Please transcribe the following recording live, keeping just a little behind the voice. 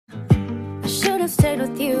should've stayed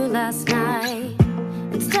with you last night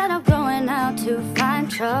instead of going out to find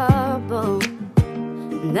trouble.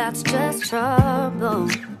 That's just trouble.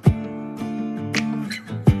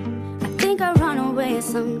 I think I run away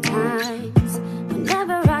sometimes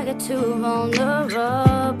whenever I get too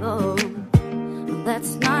vulnerable.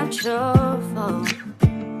 That's not your fault.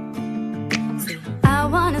 See, I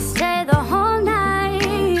wanna stay the whole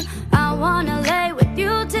night. I wanna lay with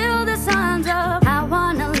you till the sun's up. I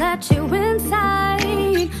wanna let you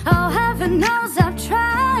inside. Oh, heaven knows I've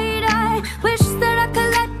tried. I wish that I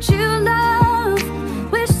could let you love.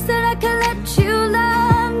 Wish that I could let you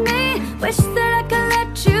love me. Wish that I could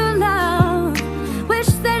let you love.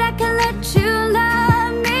 Wish that I could let you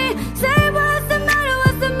love me. Say what's the matter,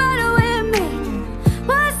 what's the matter with me?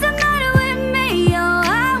 What's the matter with me? Oh,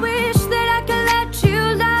 I wish that I could let you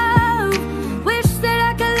love. Wish that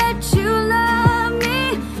I could let you love me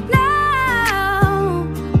now.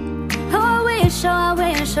 Oh, I wish, oh, I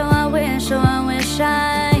wish, oh, I wish, oh, I wish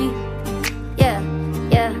yeah,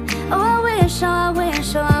 yeah. Oh, I wish, oh, I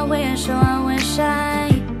wish, oh, I wish, oh, I wish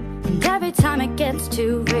And every time it gets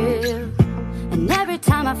too real, and every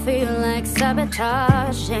time I feel like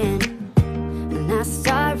sabotaging, and I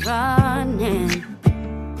start running.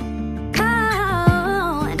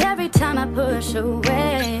 Oh, and every time I push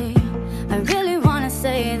away, I really wanna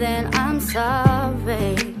say that I'm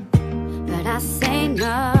sorry, but I say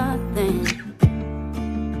no.